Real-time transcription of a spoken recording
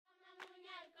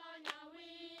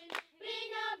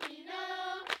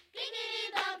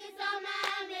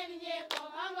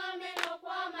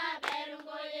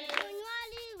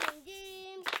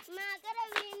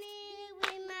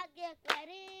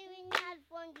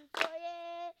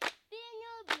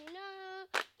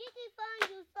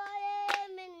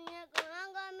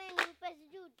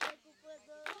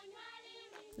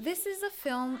This is a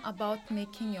film about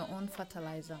making your own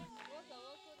fertilizer.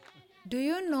 Do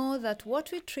you know that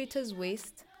what we treat as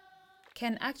waste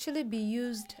can actually be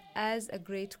used as a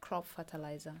great crop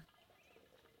fertilizer?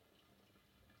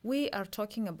 We are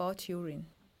talking about urine.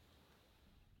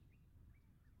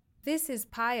 This is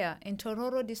Paya in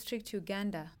Tororo district,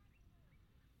 Uganda.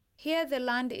 Here the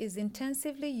land is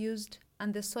intensively used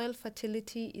and the soil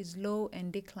fertility is low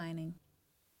and declining.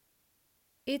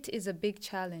 It is a big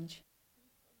challenge.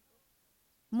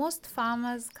 Most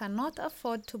farmers cannot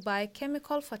afford to buy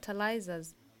chemical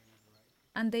fertilizers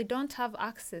and they don't have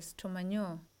access to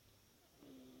manure.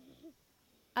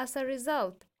 As a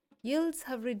result, yields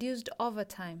have reduced over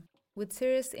time with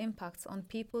serious impacts on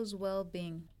people's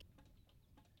well-being.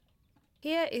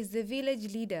 Here is the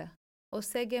village leader,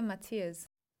 Osege Matthias.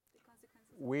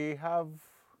 We have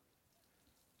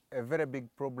a very big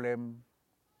problem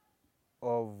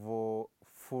of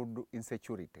food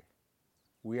insecurity.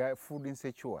 We are food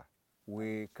insecure.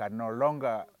 We can no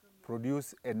longer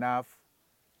produce enough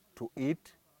to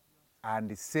eat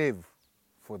and save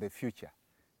for the future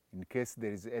in case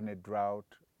there is any drought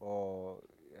or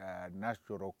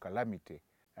natural calamity.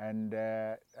 And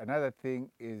another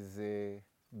thing is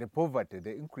the poverty,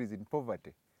 the increase in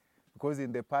poverty. Because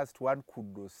in the past one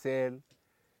could sell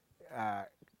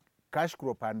cash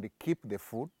crop and keep the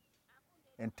food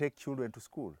and take children to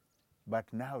school. But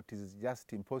now it is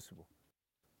just impossible.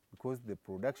 Because the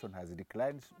production has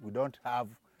declined, we don't have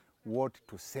what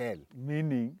to sell,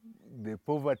 meaning the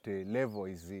poverty level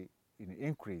is in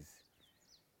increase,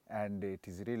 and it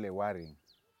is really worrying.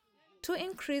 To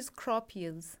increase crop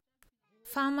yields,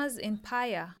 farmers in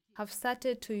Paya have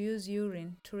started to use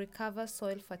urine to recover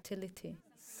soil fertility.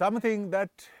 Something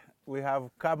that we have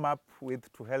come up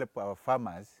with to help our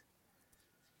farmers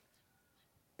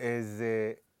is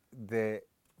the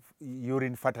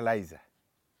urine fertilizer.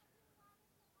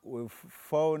 We've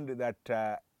found that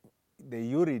the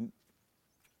urine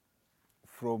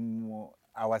from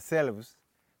ourselves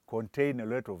contain a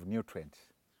lot of nutrients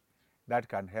that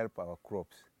can help our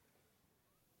crops.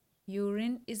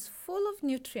 Urine is full of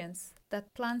nutrients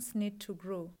that plants need to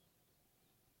grow.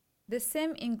 The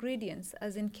same ingredients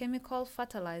as in chemical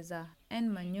fertilizer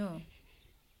and manure.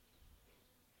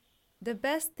 The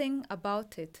best thing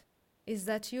about it is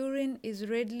that urine is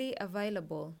readily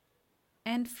available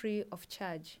and free of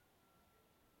charge.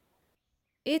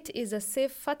 It is a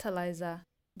safe fertilizer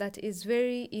that is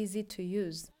very easy to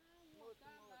use.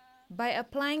 By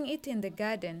applying it in the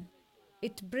garden,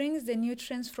 it brings the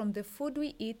nutrients from the food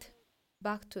we eat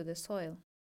back to the soil.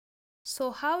 So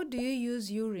how do you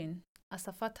use urine as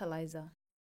a fertilizer?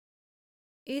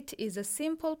 It is a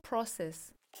simple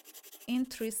process in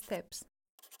 3 steps: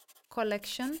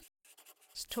 collection,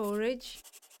 storage,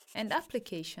 and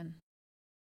application.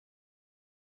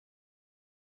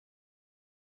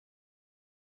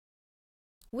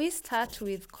 We start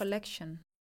with collection.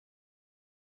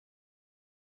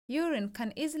 Urine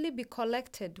can easily be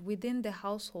collected within the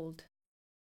household.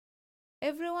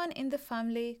 Everyone in the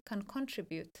family can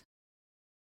contribute.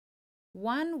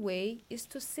 One way is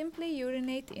to simply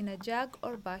urinate in a jug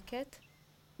or bucket,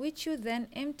 which you then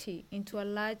empty into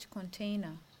a large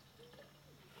container.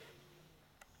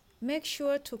 Make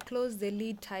sure to close the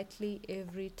lid tightly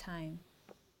every time.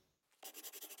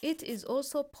 It is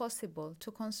also possible to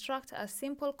construct a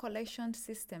simple collection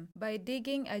system by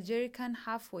digging a jerrycan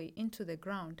halfway into the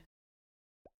ground.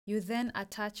 You then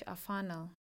attach a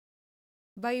funnel.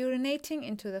 By urinating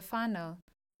into the funnel,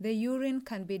 the urine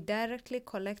can be directly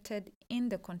collected in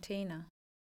the container.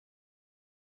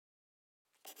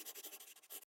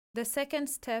 The second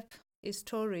step is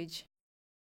storage.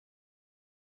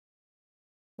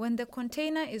 When the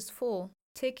container is full,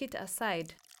 take it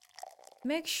aside.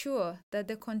 Make sure that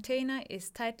the container is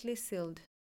tightly sealed.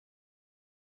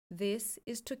 This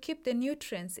is to keep the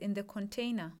nutrients in the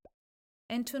container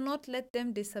and to not let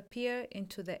them disappear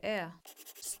into the air.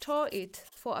 Store it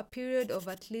for a period of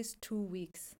at least 2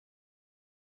 weeks.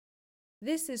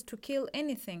 This is to kill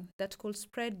anything that could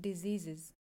spread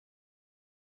diseases.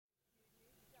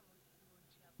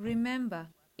 Remember,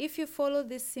 if you follow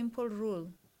this simple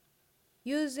rule,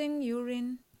 using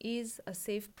urine is a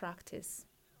safe practice.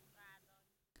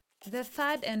 The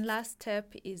third and last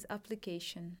step is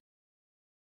application.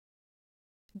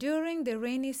 During the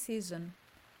rainy season,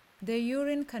 the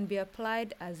urine can be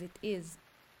applied as it is.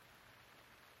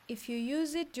 If you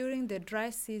use it during the dry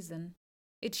season,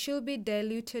 it should be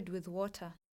diluted with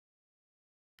water.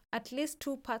 At least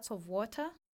 2 parts of water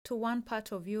to 1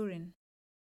 part of urine.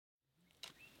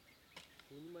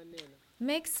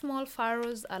 Make small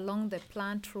furrows along the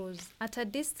plant rows at a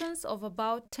distance of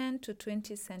about 10 to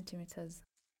 20 centimeters.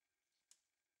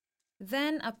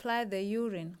 Then apply the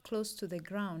urine close to the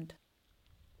ground.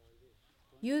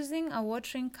 Using a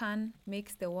watering can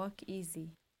makes the work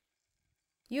easy.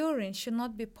 Urine should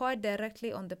not be poured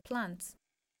directly on the plants,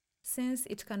 since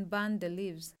it can burn the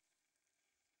leaves.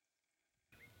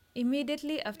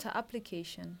 Immediately after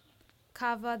application,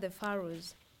 cover the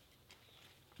furrows.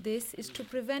 This is to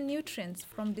prevent nutrients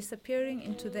from disappearing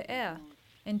into the air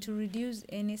and to reduce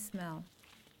any smell.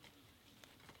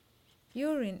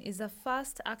 Urine is a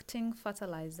fast-acting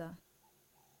fertilizer.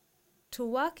 To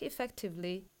work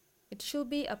effectively, it should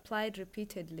be applied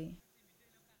repeatedly.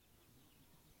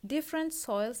 Different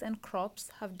soils and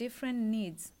crops have different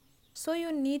needs, so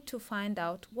you need to find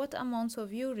out what amounts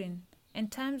of urine and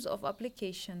times of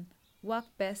application work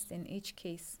best in each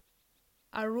case.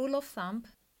 A rule of thumb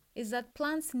is that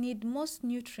plants need most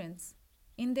nutrients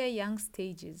in their young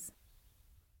stages.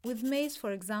 With maize,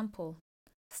 for example,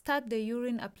 start the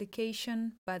urine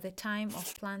application by the time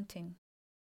of planting.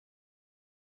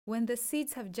 When the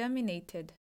seeds have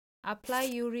germinated, apply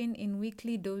urine in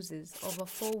weekly doses over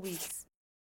 4 weeks.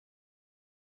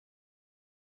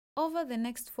 Over the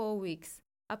next 4 weeks,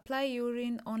 apply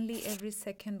urine only every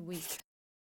second week.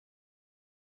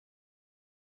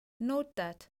 Note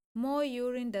that more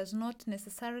urine does not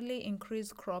necessarily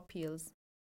increase crop yields,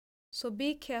 so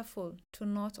be careful to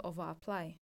not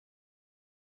over-apply.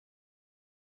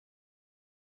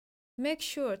 Make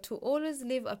sure to always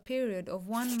leave a period of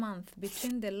 1 month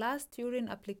between the last urine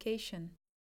application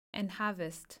and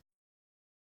harvest.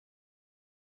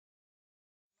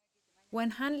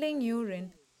 When handling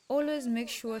urine, always make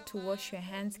sure to wash your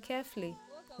hands carefully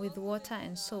with water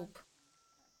and soap.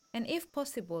 And if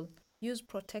possible, use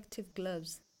protective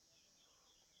gloves.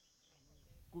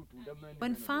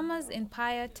 When farmers in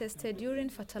Paya tested urine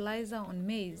fertilizer on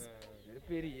maize,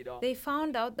 they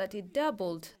found out that it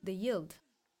doubled the yield.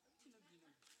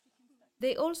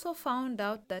 They also found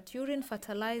out that urine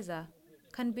fertilizer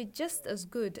can be just as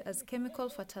good as chemical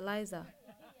fertilizer,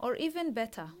 or even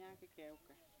better.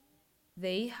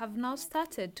 They have now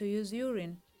started to use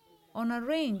urine on a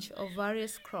range of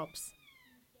various crops.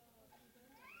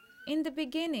 In the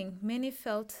beginning, many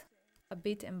felt a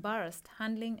bit embarrassed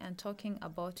handling and talking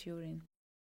about urine.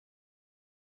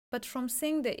 But from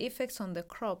seeing the effects on the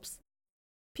crops,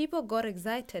 people got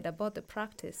excited about the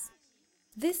practice.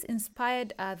 This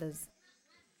inspired others.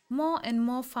 More and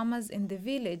more farmers in the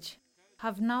village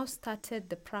have now started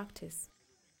the practice.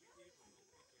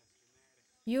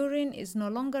 Urine is no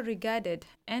longer regarded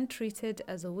and treated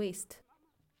as a waste,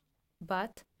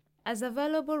 but as a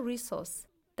valuable resource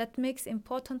that makes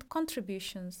important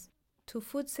contributions to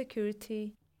food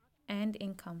security and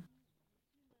income.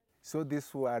 So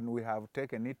this one, we have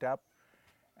taken it up,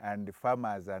 and the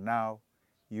farmers are now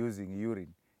using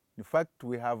urine. In fact,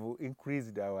 we have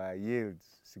increased our yields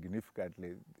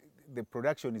significantly. The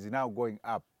production is now going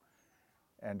up,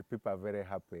 and people are very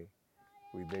happy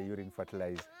with the urine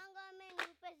fertilizer.